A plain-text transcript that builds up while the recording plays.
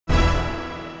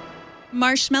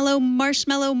Marshmallow,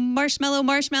 marshmallow, marshmallow,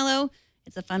 marshmallow.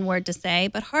 It's a fun word to say,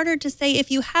 but harder to say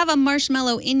if you have a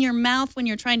marshmallow in your mouth when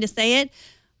you're trying to say it.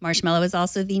 Marshmallow is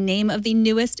also the name of the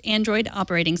newest Android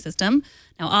operating system.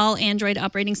 Now, all Android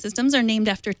operating systems are named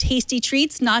after tasty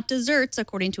treats, not desserts,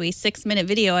 according to a 6-minute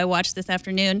video I watched this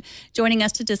afternoon. Joining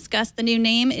us to discuss the new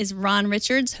name is Ron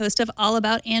Richards, host of All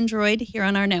About Android here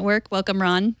on our network. Welcome,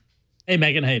 Ron. Hey,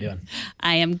 Megan. How you doing?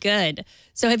 I am good.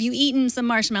 So have you eaten some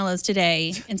marshmallows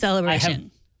today in celebration?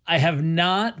 I have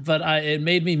not, but it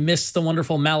made me miss the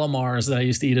wonderful Mallomars that I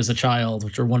used to eat as a child,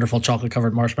 which are wonderful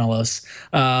chocolate-covered marshmallows.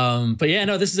 But yeah,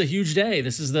 no, this is a huge day.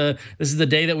 This is the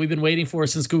day that we've been waiting for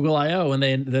since Google I/O, and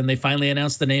then they finally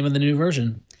announced the name of the new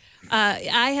version.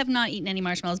 I have not eaten any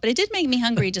marshmallows, but it did make me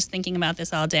hungry just thinking about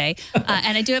this all day.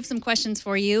 And I do have some questions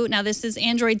for you. Now, this is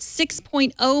Android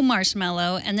 6.0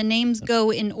 Marshmallow, and the names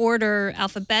go in order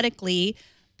alphabetically,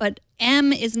 but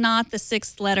M is not the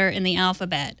 6th letter in the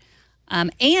alphabet.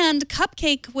 And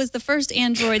Cupcake was the first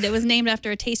Android that was named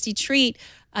after a tasty treat.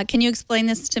 Can you explain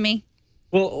this to me?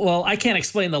 Well, I can't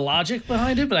explain the logic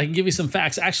behind it, but I can give you some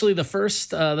facts. Actually, the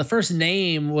first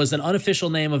name was an unofficial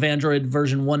name of Android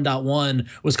version 1.1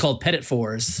 was called Petit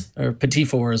Fours or Petit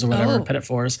Fours or whatever. Petit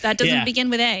Fours. That doesn't begin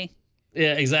with A.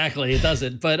 Yeah, exactly. It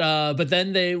doesn't. But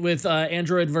then they with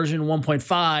Android version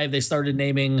 1.5, they started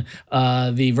naming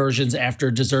the versions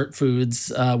after dessert foods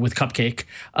with Cupcake.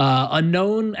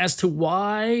 Unknown as to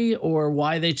why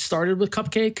they started with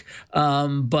Cupcake,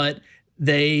 but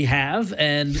they have,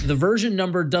 and the version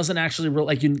number doesn't actually,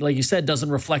 like you said, doesn't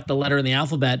reflect the letter in the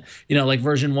alphabet. You know, like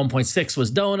version 1.6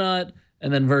 was donut,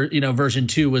 and then version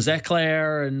 2 was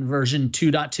eclair, and version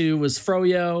 2.2 was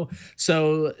froyo.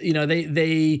 So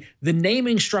the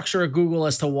naming structure of Google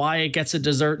as to why it gets a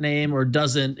dessert name or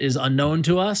doesn't is unknown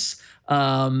to us.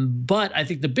 But I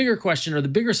think the bigger question or the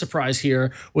bigger surprise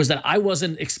here was that I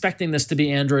wasn't expecting this to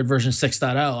be Android version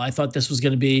 6.0. I thought this was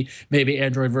going to be maybe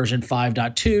Android version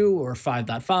 5.2 or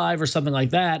 5.5 or something like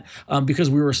that, because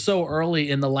we were so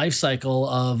early in the life cycle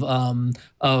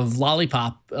of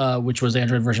Lollipop, which was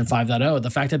Android version 5.0. The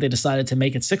fact that they decided to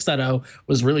make it 6.0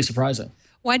 was really surprising.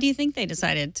 Why do you think they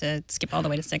decided to skip all the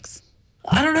way to 6?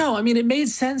 I don't know. I mean, it made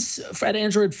sense at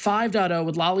Android 5.0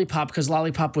 with Lollipop because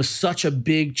Lollipop was such a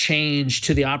big change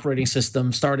to the operating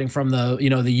system, starting from the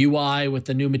the UI with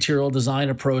the new material design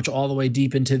approach all the way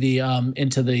deep into the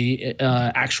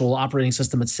actual operating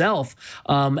system itself.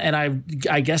 And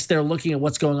I guess they're looking at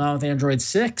what's going on with Android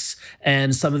 6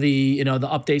 and some of the the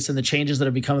updates and the changes that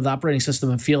have become of the operating system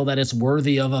and feel that it's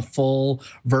worthy of a full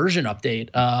version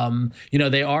update.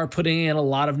 They are putting in a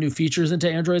lot of new features into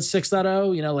Android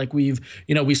 6.0. Like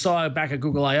we saw it back at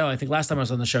Google I/O. I think last time I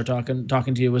was on the show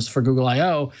talking to you was for Google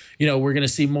I/O. We're going to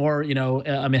see more,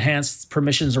 enhanced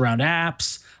permissions around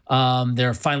apps.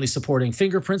 They're finally supporting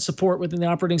fingerprint support within the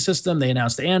operating system. They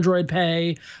announced Android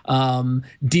Pay,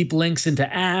 deep links into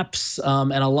apps,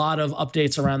 and a lot of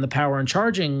updates around the power and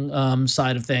charging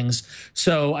side of things.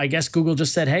 So I guess Google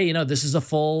just said, hey, this is a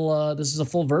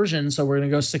full version, so we're going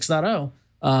to go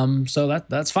 6.0. So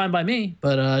that's fine by me,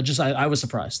 but I was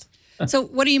surprised. So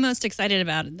what are you most excited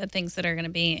about, the things that are going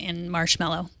to be in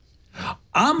Marshmallow?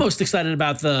 I'm most excited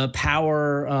about the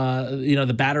power,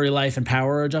 the battery life and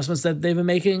power adjustments that they've been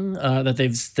making,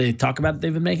 they talk about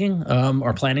they've been making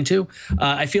or planning to.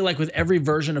 I feel like with every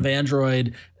version of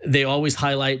Android, they always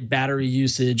highlight battery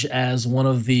usage as one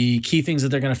of the key things that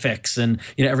they're going to fix. And,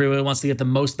 everybody wants to get the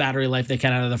most battery life they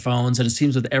can out of their phones. And it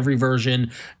seems with every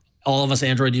version, all of us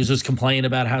Android users complain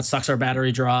about how it sucks our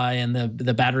battery dry and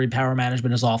the battery power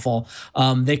management is awful.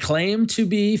 They claim to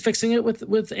be fixing it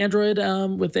with Android.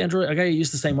 I got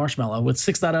used to saying Marshmallow with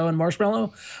 6.0 and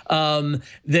Marshmallow.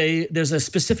 There's a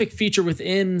specific feature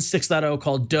within 6.0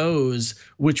 called Doze,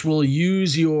 which will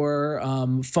use your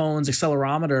phone's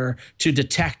accelerometer to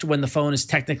detect when the phone is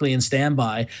technically in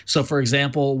standby. So, for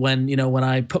example, when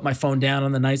I put my phone down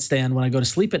on the nightstand when I go to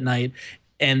sleep at night,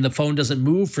 and the phone doesn't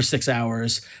move for 6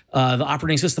 hours, the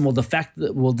operating system will detect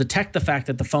the fact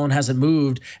that the phone hasn't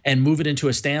moved and move it into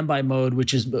a standby mode,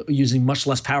 which is using much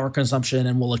less power consumption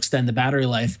and will extend the battery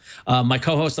life. My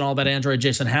co-host on All About Android,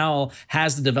 Jason Howell,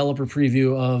 has the developer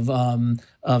preview of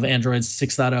Android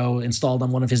 6.0 installed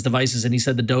on one of his devices, and he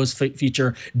said the Doze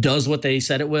feature does what they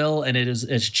said it will, and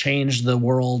it's changed the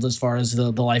world as far as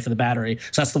the life of the battery.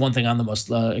 So that's the one thing I'm the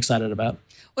most excited about.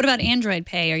 What about Android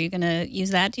Pay? Are you going to use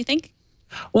that, do you think?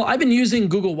 Well, I've been using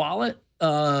Google Wallet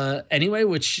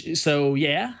anyway, so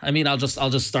yeah, I mean, I'll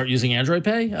just start using Android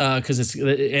Pay because it's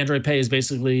Android Pay is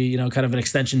basically kind of an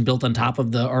extension built on top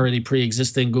of the already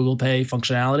pre-existing Google Pay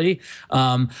functionality.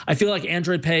 I feel like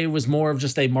Android Pay was more of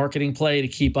just a marketing play to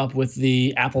keep up with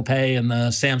the Apple Pay and the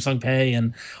Samsung Pay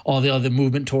and all the other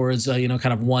movement towards kind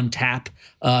of one tap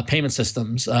payment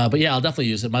systems. But yeah, I'll definitely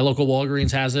use it. My local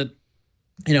Walgreens has it.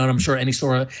 And I'm sure any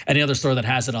other store that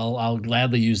has it, I'll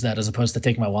gladly use that as opposed to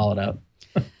taking my wallet out.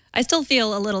 I still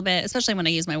feel a little bit, especially when I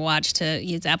use my watch to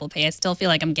use Apple Pay, I still feel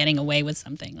like I'm getting away with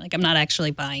something. Like I'm not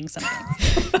actually buying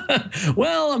something.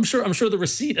 Well, I'm sure the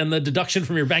receipt and the deduction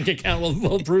from your bank account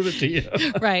will prove it to you.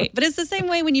 Right. But it's the same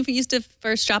way when you used to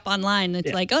first shop online.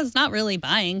 It's like, oh, it's not really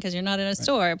buying because you're not in a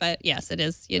store. But yes, it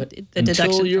is. The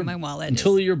deduction from my wallet.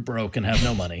 Until you're broke and have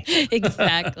no money.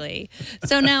 Exactly.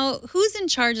 So now, who's in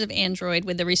charge of Android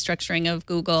with the restructuring of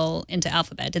Google into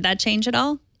Alphabet? Did that change at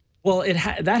all? Well,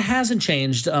 that hasn't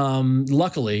changed.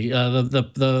 Luckily,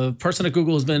 the person at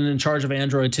Google who's been in charge of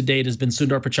Android to date has been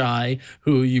Sundar Pichai,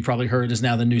 who you probably heard is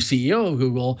now the new CEO of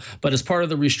Google. But as part of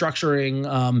the restructuring,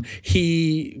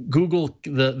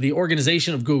 the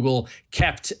organization of Google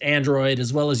kept Android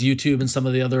as well as YouTube and some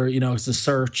of the other, the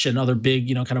search and other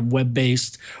big, kind of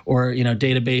web-based or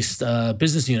data-based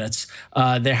business units.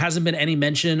 There hasn't been any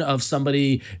mention of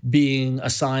somebody being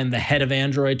assigned the head of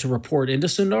Android to report into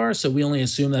Sundar. So we only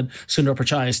assume that Sundar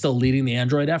Pichai is still leading the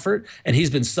Android effort, and he's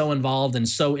been so involved and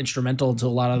so instrumental to a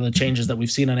lot of the changes that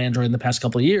we've seen on Android in the past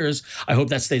couple of years. I hope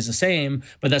that stays the same,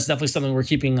 but that's definitely something we're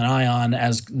keeping an eye on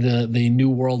as the new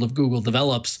world of Google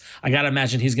develops. I got to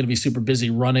imagine he's going to be super busy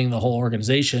running the whole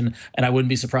organization, and I wouldn't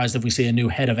be surprised if we see a new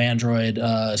head of Android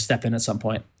step in at some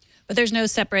point. But there's no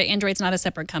separate, Android's not a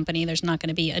separate company. There's not going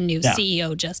to be a new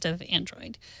CEO just of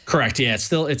Android. Correct. Yeah, it's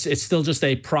still just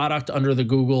a product under the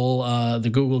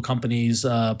Google company's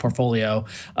portfolio.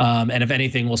 And if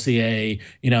anything, we'll see a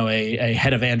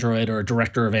head of Android or a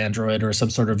director of Android or some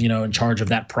sort of in charge of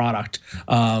that product.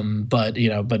 But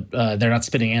they're not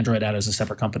spinning Android out as a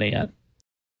separate company yet.